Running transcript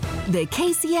The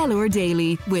KCLR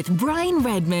Daily with Brian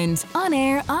Redmond. On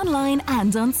air, online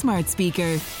and on smart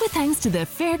speaker. With thanks to the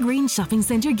Fairgreen Shopping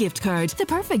Centre gift card. The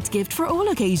perfect gift for all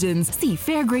occasions. See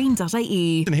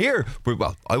fairgreen.ie. And here,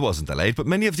 well, I wasn't delayed, but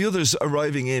many of the others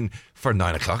arriving in for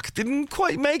 9 o'clock didn't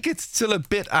quite make it till a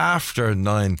bit after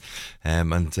 9.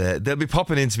 And they'll be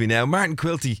popping into me now. Martin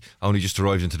Quilty only just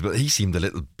arrived into the building. He seemed a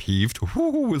little peeved.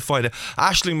 We'll find out.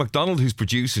 Aisling MacDonald, who's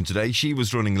producing today, she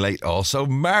was running late also.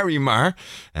 Mary Marr,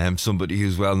 somebody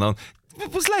who's well known,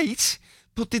 was late,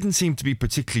 but didn't seem to be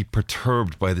particularly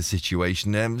perturbed by the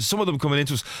situation. Some of them coming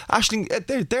into us. Aisling,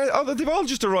 they've all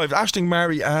just arrived. Aisling,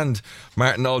 Mary and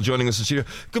Martin all joining us in studio.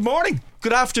 Good morning.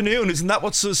 Good afternoon. Isn't that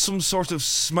what some sort of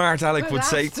smart Alec would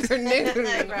say? Good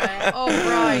afternoon, Brian. Oh,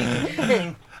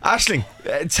 Brian. Aisling,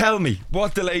 tell me,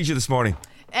 what delayed you this morning?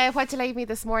 What delayed me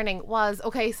this morning was,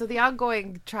 so the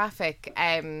ongoing traffic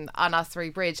on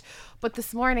Ossory Bridge. But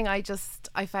this morning I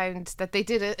found that they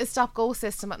did a stop-go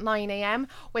system at 9 a.m,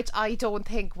 which I don't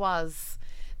think was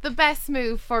the best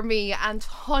move for me and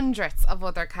hundreds of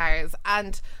other cars.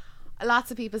 And lots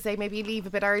of people say maybe leave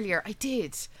a bit earlier. I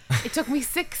did. It took me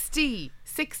 60.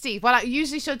 Well, it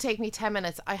usually should take me 10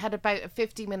 minutes. I had about a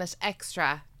 50-minute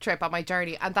extra trip on my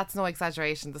journey, and that's no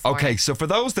exaggeration this morning. Okay, so for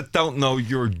those that don't know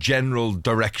your general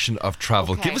direction of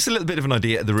travel, give us a little bit of an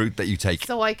idea of the route that you take.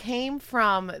 So I came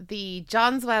from the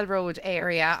Johnswell Road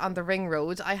area on the Ring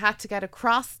Road. I had to get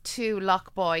across to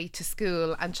Lochboy to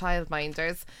school and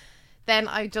childminders. Then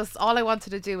all I wanted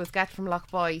to do was get from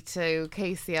Lochboy to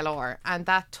KCLR, and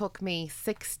that took me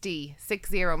 60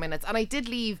 minutes. And I did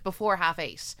leave before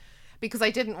 8:30. Because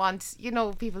I didn't want,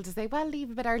 people to say, well,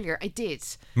 leave a bit earlier. I did.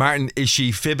 Martin, is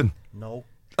she fibbing? No,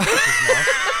 she's not.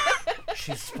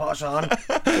 She's spot on.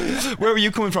 Where were you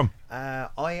coming from?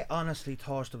 I honestly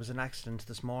thought there was an accident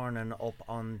this morning up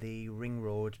on the Ring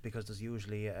Road, because there's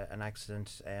usually an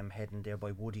accident heading there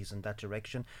by Woodies in that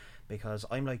direction. Because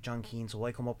I'm like John Keane, so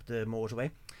I come up the motorway.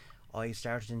 I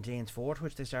started in Danesfort,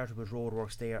 which they started with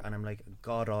roadworks there, and I'm like,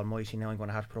 God almighty, now I'm going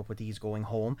to have to put up with these going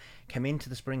home. Came into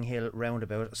the Spring Hill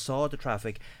roundabout, saw the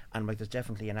traffic, and I'm like, there's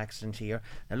definitely an accident here.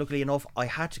 Now luckily enough, I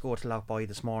had to go to Lochboy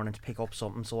this morning to pick up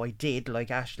something, so I did, like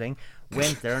Aisling,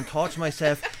 went there and thought to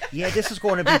myself, yeah, this is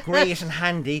going to be great and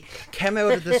handy. Came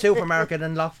out of the supermarket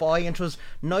in Lochboy, and it was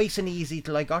nice and easy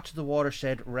till I got to the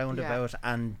watershed roundabout,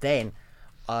 and then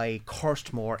I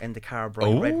cursed more in the car,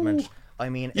 Brian Redmond. I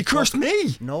mean, you cursed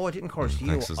me? No, I didn't curse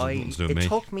you. It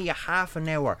took me a half an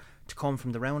hour to come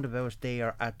from the roundabout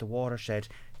there at the watershed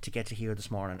to get to here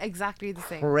this morning. Exactly the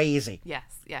same. Crazy. Yes,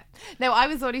 yeah. Now, I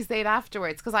was only saying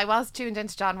afterwards, because I was tuned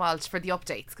into John Walsh for the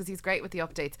updates, because he's great with the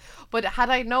updates. But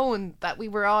had I known that we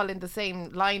were all in the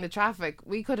same line of traffic,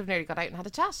 we could have nearly got out and had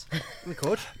a chat. We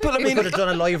could. But I mean, we could have done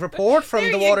a live report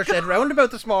from the watershed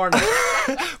roundabout this morning.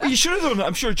 Well, you should have done it.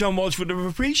 I'm sure John Walsh would have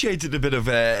appreciated a bit of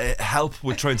help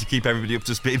with trying to keep everybody up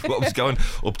to speed. What was going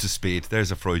up to speed?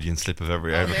 There's a Freudian slip of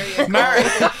every hour.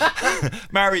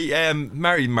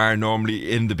 Mary Marr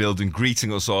normally in the building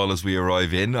greeting us all as we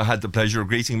arrive in. I had the pleasure of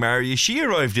greeting Mary as she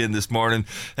arrived in this morning.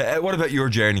 What about your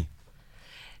journey?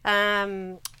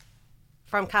 From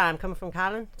Callan, coming from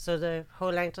Callan, so the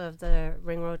whole length of the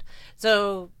Ring Road.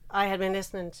 So I had been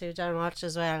listening to John Walsh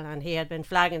as well, and he had been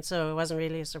flagging, so it wasn't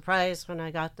really a surprise when I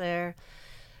got there.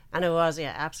 And it was,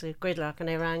 absolute gridlock. And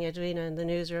I rang Edwina in the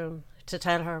newsroom to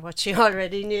tell her what she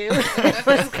already knew. It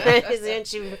was crazy, and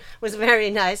she was very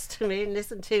nice to me and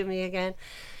listened to me again.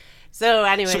 So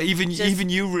anyway, so even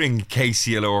you ring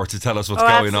KCLR to tell us what's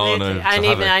going on, and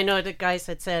even I know the guys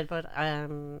had said, but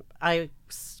I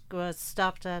was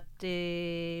stopped at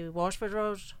the Washford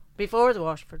Road, before the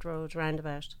Washford Road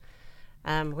roundabout,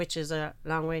 which is a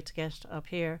long way to get up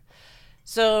here.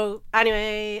 So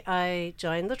anyway, I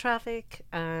joined the traffic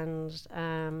and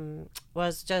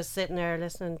was just sitting there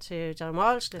listening to John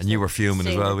Walsh. And you were fuming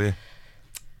as well, were you?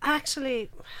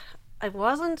 Actually, I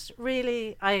wasn't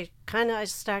really. I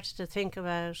started to think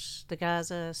about the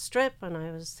Gaza Strip, and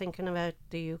I was thinking about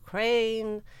the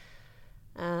Ukraine,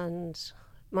 and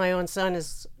my own son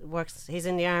he's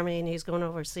in the army and he's going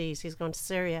overseas. He's going to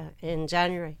Syria in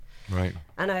January. Right.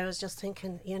 And I was just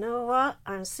thinking, you know what?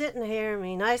 I'm sitting here in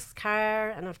my nice car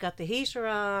and I've got the heater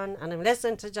on and I'm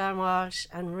listening to John Walsh,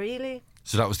 and really...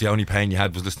 So that was the only pain you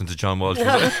had, was listening to John Walsh?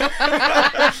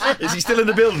 Is he still in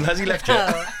the building? Has he left you?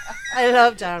 No, I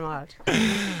love John Walsh.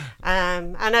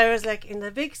 And I was like, in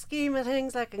the big scheme of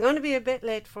things, like, I'm going to be a bit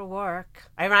late for work.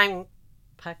 I rang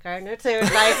Pat Gardner to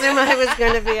advise him I was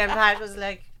going to be, and Pat was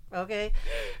like, okay.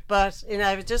 But,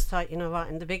 I just thought, you know what,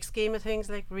 in the big scheme of things,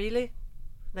 like, really?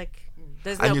 Like,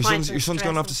 there's no point. And your son's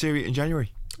going off to Syria in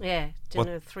January? Yeah, doing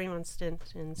a 3-month stint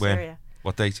in when? Syria.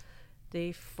 What date?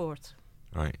 The 4th.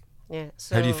 Right. Yeah.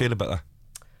 So How do you feel about that?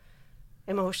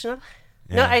 emotional.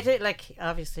 Yeah. No, I did, like,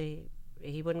 obviously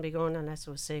he wouldn't be going unless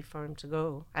it was safe for him to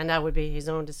go, and that would be his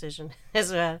own decision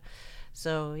as well.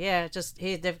 So yeah, just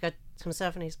they've got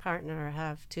himself and his partner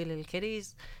have 2 little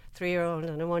kiddies, 3-year-old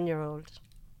and a 1-year-old.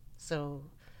 So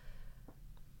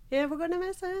yeah, we're gonna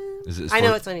miss him. I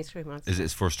know it's only 3 months. Is it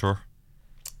his first tour?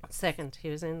 Second. He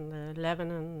was in the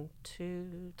Lebanon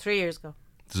 3 years ago.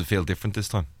 Does it feel different this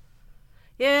time?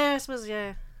 Yeah, I suppose.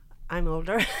 Yeah, I'm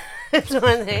older. It's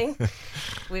one thing.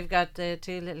 We've got the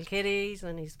 2 little kiddies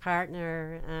and his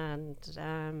partner, and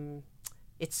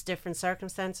it's different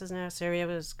circumstances now. Syria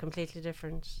was completely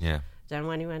different than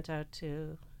when he went out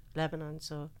to Lebanon.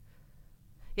 So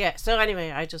yeah. So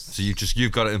anyway, So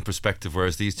you've got it in perspective,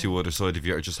 whereas these 2 other side of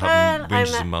you are just having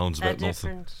whinges and moans about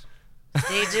nothing.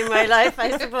 Stage in my life,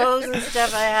 I suppose, and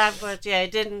stuff I have, but yeah,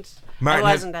 I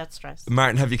wasn't that stressed.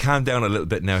 Martin, have you calmed down a little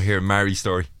bit now hearing Mary's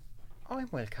story? I'm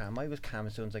well calm. I was calm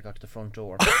as soon as I got to the front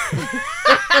door.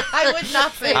 I would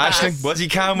not say Aisling, was he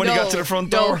calm when he got to the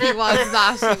front door? No, he was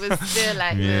not. He was still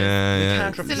like You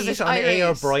can't Still a repeat bit on air,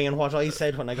 irate. Brian, what I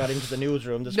said when I got into the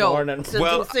newsroom this morning.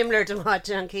 Something similar to what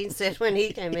John Keane said when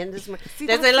he came in this morning. See,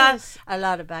 There's that's a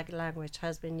lot of bad language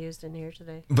has been used in here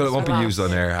today. But it won't be used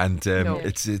on air, and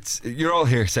it's you're all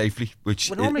here safely, which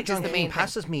Well, normally John the Keane main thing.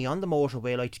 passes me on the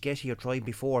motorway like to get here drive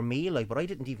before me, like, but I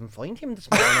didn't even find him this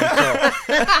morning.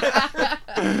 So.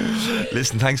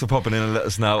 Listen, thanks for popping in and let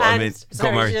us know. And I mean,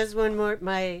 go Mary. just one more.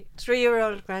 My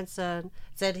 3-year-old grandson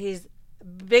said his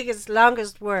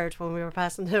longest word when we were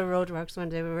passing the roadworks one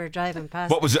day we were driving past.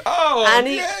 What was it? Oh, and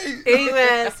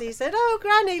okay. he said, "Oh,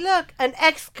 Granny, look, an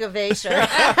excavator."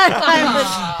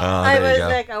 I was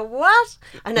like, "A what?"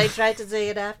 And I tried to say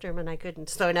it after him and I couldn't.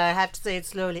 So now I have to say it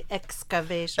slowly,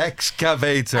 excavator.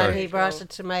 Excavator. And he brought it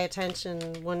to my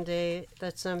attention one day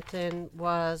that something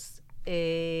was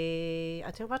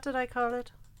what did I call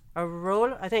it? A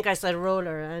roller? I think I said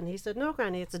roller, and he said, "No,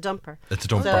 Granny, it's a dumper." It's a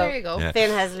dumper. So there you go. Yeah. Finn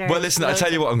has learned. Well, listen, I'll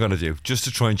tell you what I'm going to do, just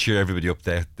to try and cheer everybody up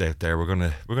there. We're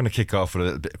gonna kick off with a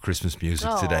little bit of Christmas music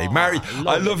today. Mary,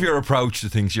 I love your approach to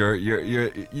things. You're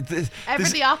Ever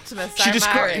the optimist.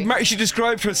 She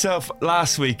described herself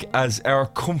last week as our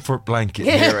comfort blanket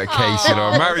here at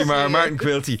KCLR. Mary Marr, Martin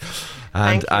Quilty,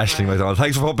 and Aisling McDonald.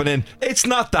 Thanks for popping in. It's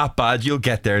not that bad. You'll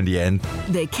get there in the end.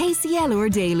 The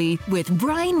KCLR Daily with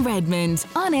Brian Redmond.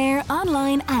 On air,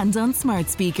 online and on smart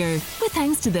speaker. With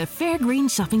thanks to the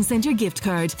Fairgreen Shopping Centre gift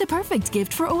card. The perfect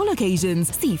gift for all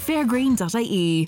occasions. See fairgreen.ie.